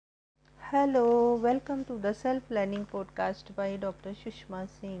Hello, welcome to the self-learning podcast by Dr. Sushma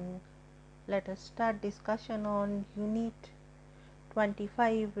Singh. Let us start discussion on Unit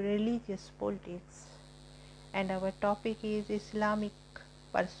 25 Religious Politics, and our topic is Islamic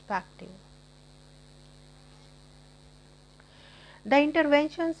Perspective. The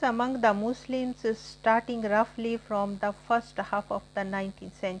interventions among the Muslims starting roughly from the first half of the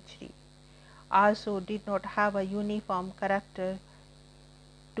 19th century also did not have a uniform character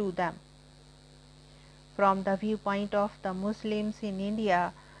to them. From the viewpoint of the Muslims in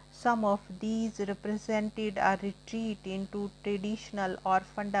India, some of these represented a retreat into traditional or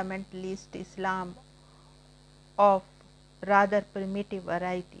fundamentalist Islam of rather primitive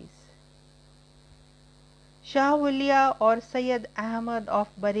varieties. Shah Walia or Sayyid Ahmad of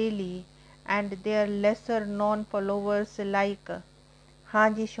Bareilly and their lesser known followers like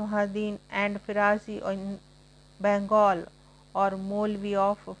Haji Shohaddin and Firazi in Bengal, or Maulvi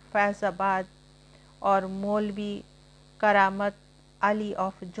of Faizabad, or Maulvi Karamat Ali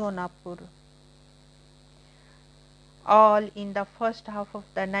of Jaunpur, all in the first half of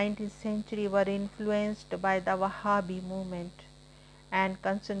the 19th century were influenced by the Wahhabi movement and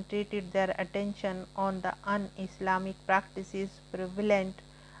concentrated their attention on the un-Islamic practices prevalent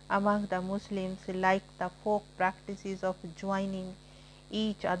among the Muslims, like the folk practices of joining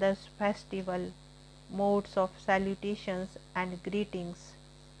each other's festival, modes of salutations and greetings,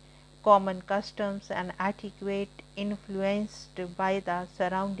 common customs and etiquette influenced by the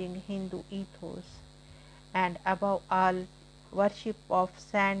surrounding Hindu ethos, and above all, worship of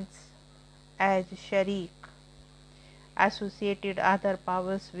saints as sharik, associated other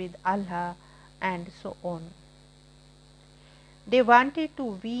powers with Allah, and so on. They wanted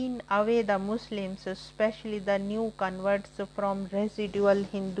to wean away the Muslims, especially the new converts, from residual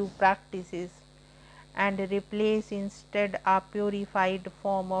Hindu practices and replace instead a purified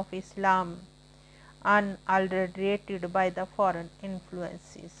form of Islam, unadulterated by the foreign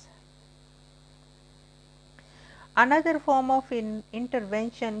influences. Another form of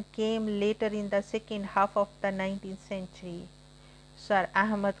intervention came later in the second half of the 19th century. Sir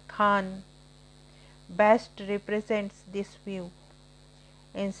Ahmad Khan best represents this view.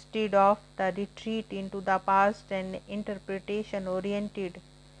 Instead of the retreat into the past and interpretation oriented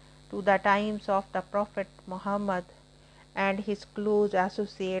to the times of the Prophet Muhammad and his close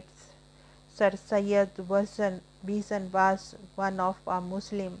associates, Sir Sayyid Bizan was one of a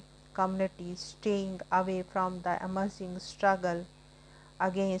Muslim community staying away from the emerging struggle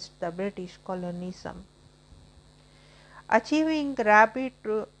against the British colonialism, achieving rapid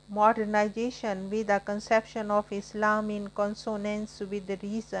modernization with a conception of Islam in consonance with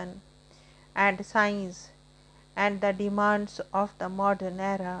reason and science and the demands of the modern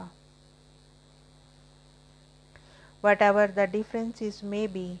era. Whatever the differences may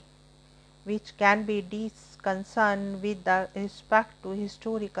be, which can be disconcerned with the respect to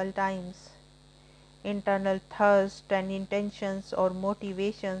historical times, internal thirst and intentions or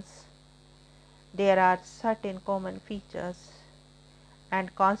motivations, there are certain common features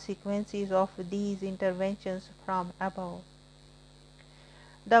and consequences of these interventions from above.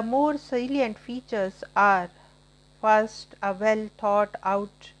 The more salient features are, first, a well thought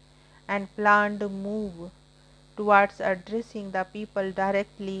out and planned move towards addressing the people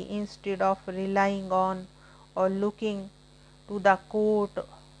directly instead of relying on or looking to the court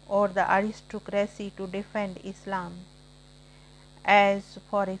or the aristocracy to defend Islam, as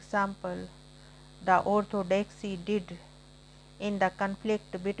for example the Orthodoxy did in the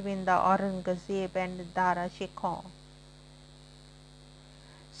conflict between the Aurangzeb and Dara Shikoh.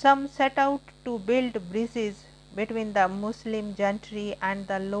 Some set out to build bridges between the Muslim gentry and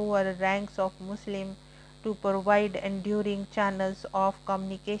the lower ranks of Muslims to provide enduring channels of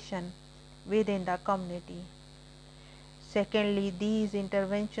communication within the community. Secondly, these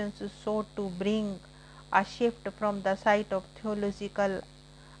interventions sought to bring a shift from the site of theological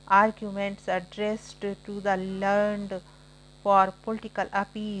arguments addressed to the learned for political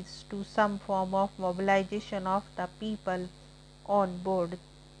appeals to some form of mobilization of the people on board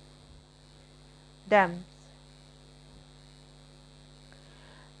them.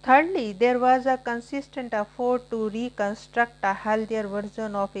 Thirdly, there was a consistent effort to reconstruct a healthier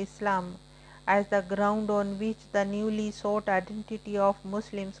version of Islam as the ground on which the newly sought identity of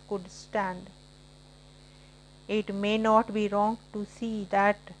Muslims could stand. It may not be wrong to see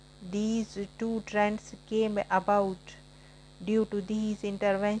that these two trends came about due to these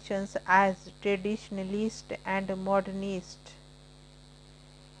interventions as traditionalist and modernist.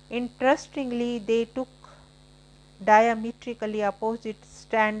 Interestingly, they took diametrically opposite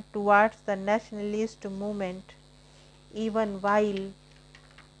stand towards the nationalist movement, even while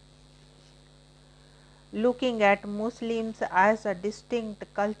looking at Muslims as a distinct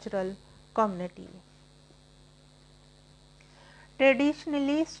cultural community.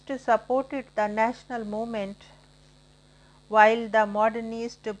 Traditionalists supported the national movement, while the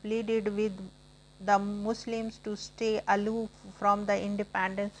modernists pleaded with the Muslims to stay aloof from the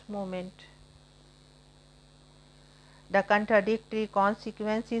independence movement. The contradictory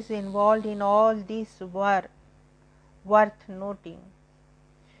consequences involved in all this were worth noting.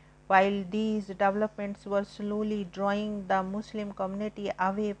 While these developments were slowly drawing the Muslim community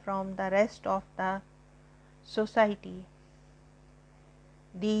away from the rest of the society,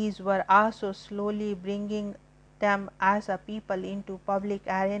 these were also slowly bringing them as a people into public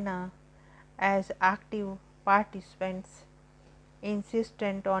arena as active participants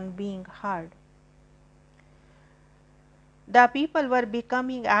insistent on being heard. The people were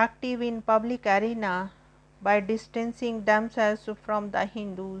becoming active in public arena by distancing themselves from the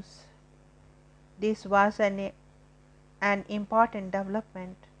Hindus. This was an important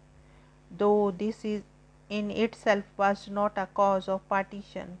development, though this is in itself was not a cause of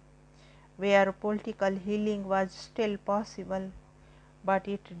partition, where political healing was still possible, but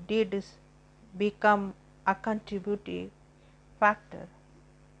it did become a contributing factor.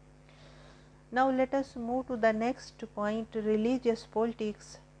 Now let us move to the next point, religious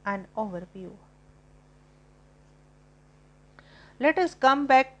politics and overview. Let us come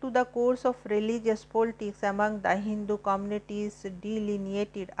back to the course of religious politics among the Hindu communities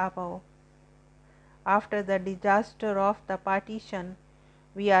delineated above. After the disaster of the partition,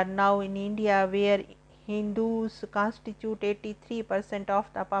 we are now in India, where Hindus constitute 83%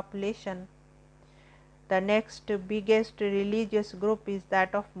 of the population. The next biggest religious group is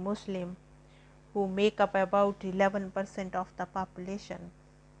that of Muslim, who make up about 11% of the population.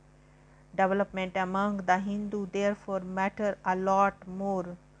 Development among the Hindu therefore matter a lot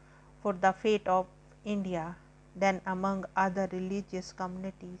more for the fate of India than among other religious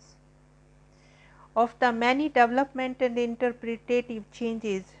communities. Of the many development and interpretative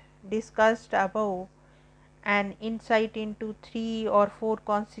changes discussed above, an insight into 3 or 4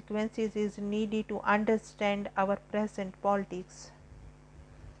 consequences is needed to understand our present politics.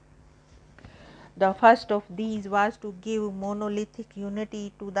 The first of these was to give monolithic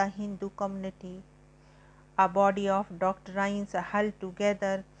unity to the Hindu community, a body of doctrines held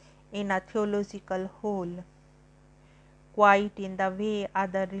together in a theological whole, quite in the way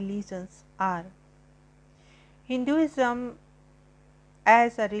other religions are. Hinduism,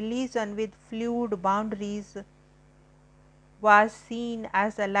 as a religion with fluid boundaries, was seen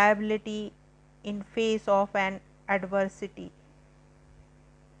as a liability in face of an adversity.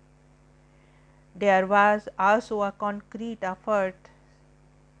 There was also a concrete effort,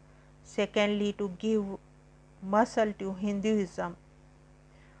 secondly, to give muscle to Hinduism.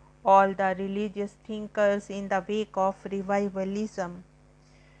 All the religious thinkers in the wake of revivalism,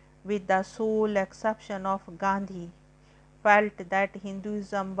 with the sole exception of Gandhi, felt that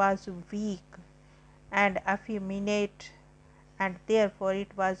Hinduism was weak and effeminate, and therefore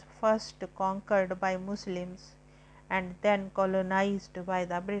it was first conquered by Muslims and then colonized by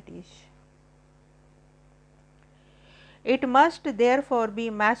the British. It must therefore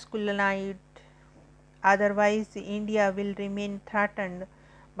be masculinized, otherwise India will remain threatened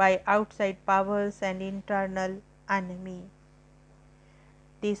by outside powers and internal enemy.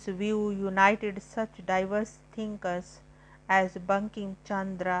 This view united such diverse thinkers as Bankim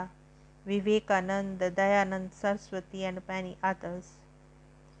Chandra, Vivekananda, Dayanand Saraswati, and many others.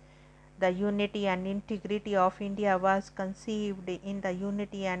 The unity and integrity of India was conceived in the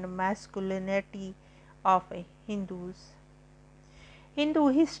unity and masculinity of Hindus. Hindu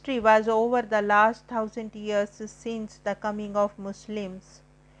history was over the last 1,000 years since the coming of Muslims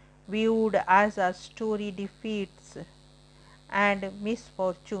viewed as a story defeats and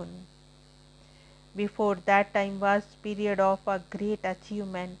misfortune. Before that time was period of a great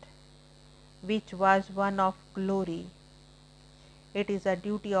achievement, which was one of glory. It is a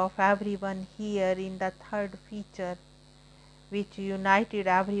duty of everyone here in the third feature, which united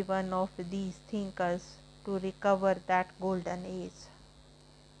every one of these thinkers, to recover that golden age.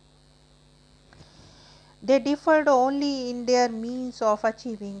 They differed only in their means of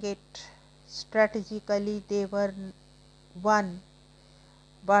achieving it. Strategically they were one,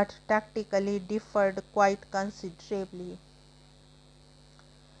 but tactically differed quite considerably.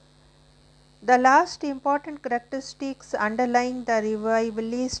 The last important characteristics underlying the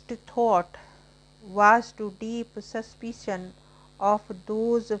revivalist thought was to deep suspicion of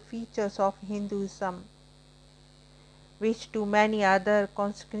those features of Hinduism which to many other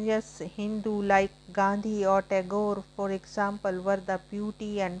conscientious Hindu like Gandhi or Tagore, for example, were the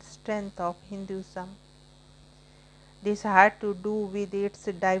beauty and strength of Hinduism. This had to do with its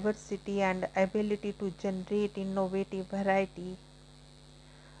diversity and ability to generate innovative variety.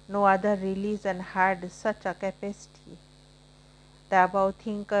 No other religion had such a capacity. The above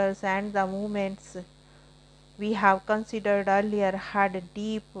thinkers and the movements we have considered earlier had a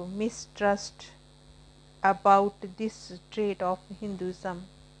deep mistrust about this trait of Hinduism.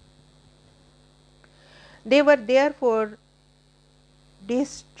 They were therefore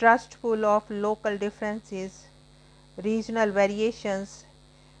distrustful of local differences, regional variations,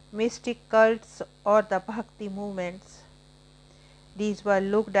 mystic cults, or the bhakti movements. These were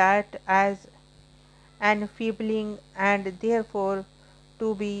looked at as enfeebling and therefore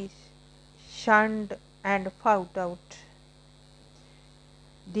to be shunned and fought out.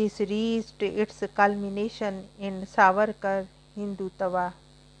 This reached its culmination in Savarkar Hindutva,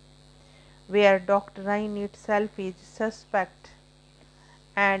 where doctrine itself is suspect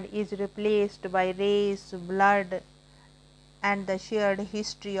and is replaced by race, blood, and the shared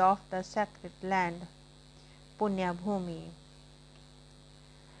history of the sacred land, Punya Bhumi.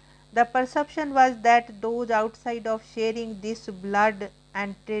 The perception was that those outside of sharing this blood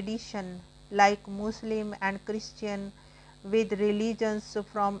and tradition, like Muslim and Christian, with religions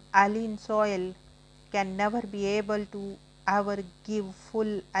from alien soil, can never be able to ever give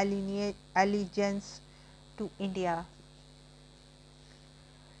full allegiance to India.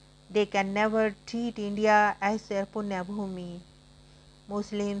 They can never treat India as their Punya Bhumi.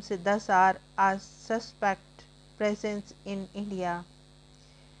 Muslims thus are a suspect presence in India.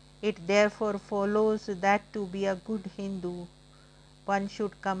 It therefore follows that to be a good Hindu, one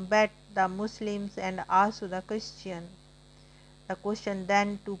should combat the Muslims and also the Christian. The question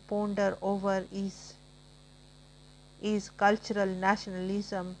then to ponder over is cultural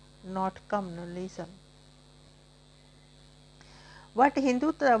nationalism, not communalism. What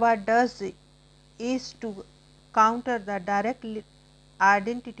Hindutva does is to counter the direct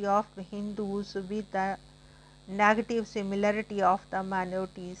identity of the Hindus with the negative similarity of the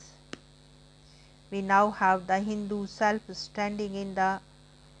minorities. We now have the Hindu self standing in the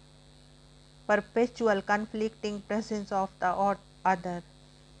perpetual conflicting presence of the other.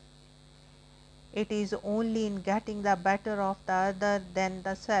 It is only in getting the better of the other than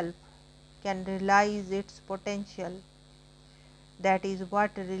the self can realize its potential. That is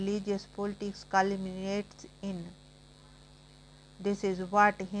what religious politics culminates in. This is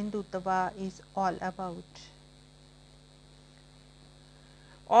what Hindutva is all about.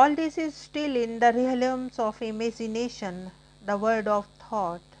 All this is still in the realms of imagination, the world of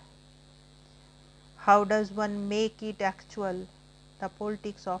thought. How does one make it actual, the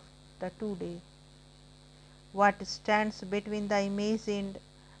politics of the today? What stands between the imagined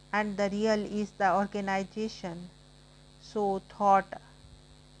and the real is the organization. So thought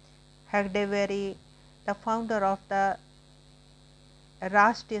Hegdevary, the founder of the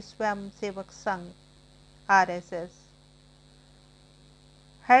Rashtriya Swayamsevak Sangh (RSS).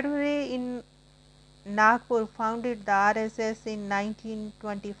 Hegdevary in Nagpur founded the RSS in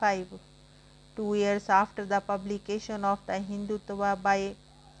 1925, 2 years after the publication of the Hindutva by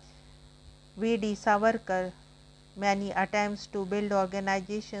V.D. Savarkar. Many attempts to build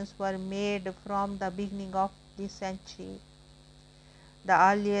organizations were made from the beginning of this century. The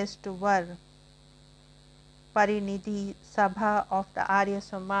earliest were Parinidhi Sabha of the Arya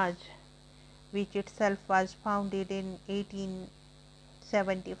Samaj, which itself was founded in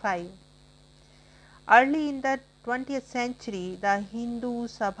 1875. Early in the 20th century, the Hindu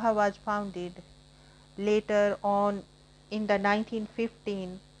Sabha was founded. Later on, in the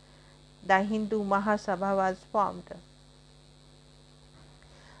 1915, the Hindu Mahasabha was formed.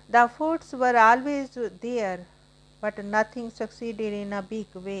 The efforts were always there, but nothing succeeded in a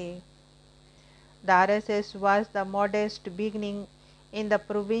big way. The RSS was the modest beginning in the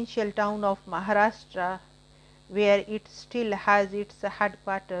provincial town of Maharashtra, where it still has its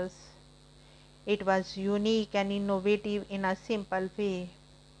headquarters. It was unique and innovative in a simple way.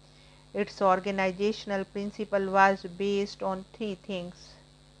 Its organizational principle was based on three things.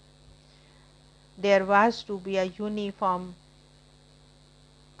 There was to be a uniform,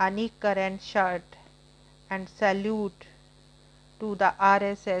 a knicker and shirt, and salute to the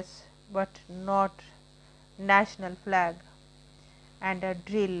RSS, but not national flag, and a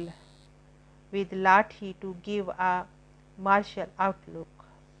drill with lathi to give a martial outlook.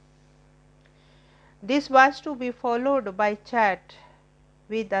 This was to be followed by chat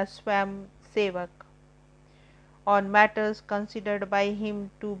with the Swam Sevak on matters considered by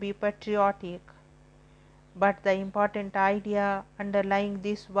him to be patriotic, but the important idea underlying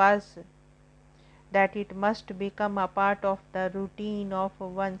this was that it must become a part of the routine of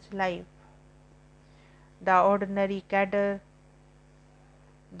one's life. the ordinary cadre.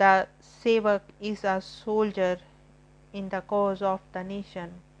 The Sevak is a soldier in the cause of the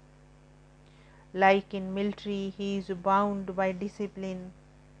nation. Like in military, he is bound by discipline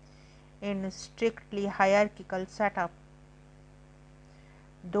in a strictly hierarchical setup,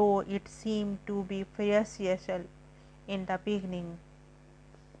 though it seemed to be precocial in the beginning.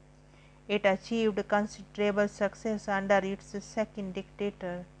 It achieved considerable success under its second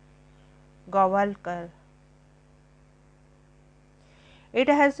dictator, Gowalkar. It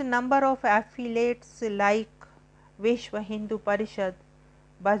has a number of affiliates like Vishwa Hindu Parishad,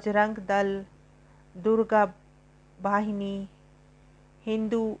 Bajrang Dal, Durga Bahini,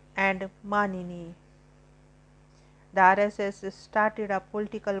 Hindu and Manini. The RSS started a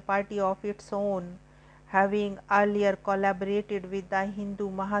political party of its own, having earlier collaborated with the Hindu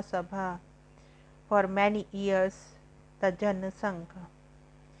Mahasabha for many years, the Jan Sangh.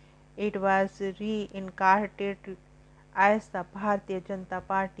 It was reincarnated as the Bharatiya Janata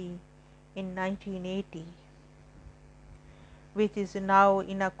Party in 1980, which is now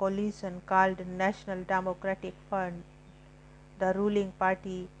in a coalition called National Democratic Front, the ruling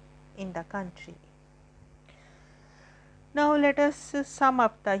party in the country. Now let us sum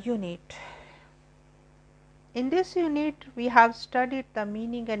up the unit. In this unit, we have studied the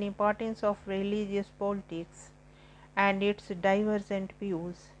meaning and importance of religious politics and its divergent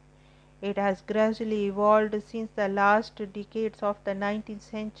views. It has gradually evolved since the last decades of the 19th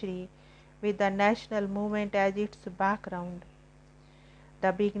century with the national movement as its background.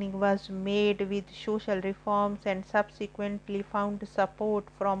 The beginning was made with social reforms and subsequently found support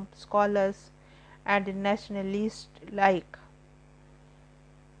from scholars and nationalists alike.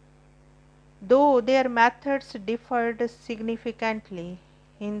 Though their methods differed significantly,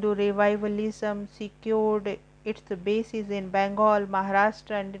 Hindu revivalism secured its basis in Bengal,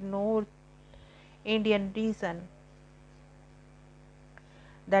 Maharashtra, and North Indian region.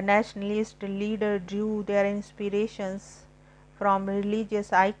 The nationalist leader drew their inspirations from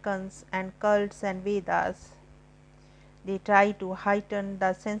religious icons and cults and Vedas. They tried to heighten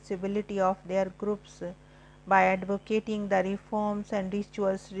the sensibility of their groups by advocating the reforms and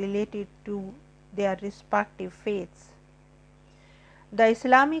rituals related to their respective faiths. The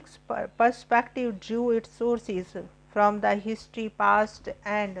Islamic perspective drew its sources from the history past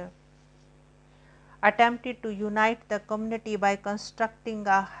and attempted to unite the community by constructing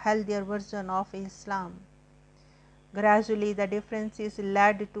a healthier version of Islam. Gradually, the differences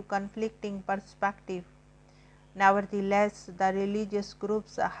led to conflicting perspectives. Nevertheless, the religious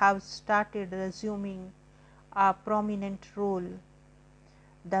groups have started resuming a prominent role,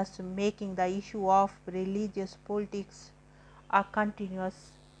 thus making the issue of religious politics a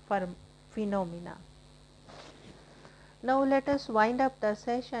continuous phenomena. Now let us wind up the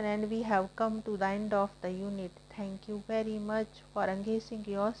session, and we have come to the end of the unit. Thank you very much for engaging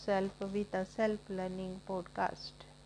yourself with the self-learning podcast.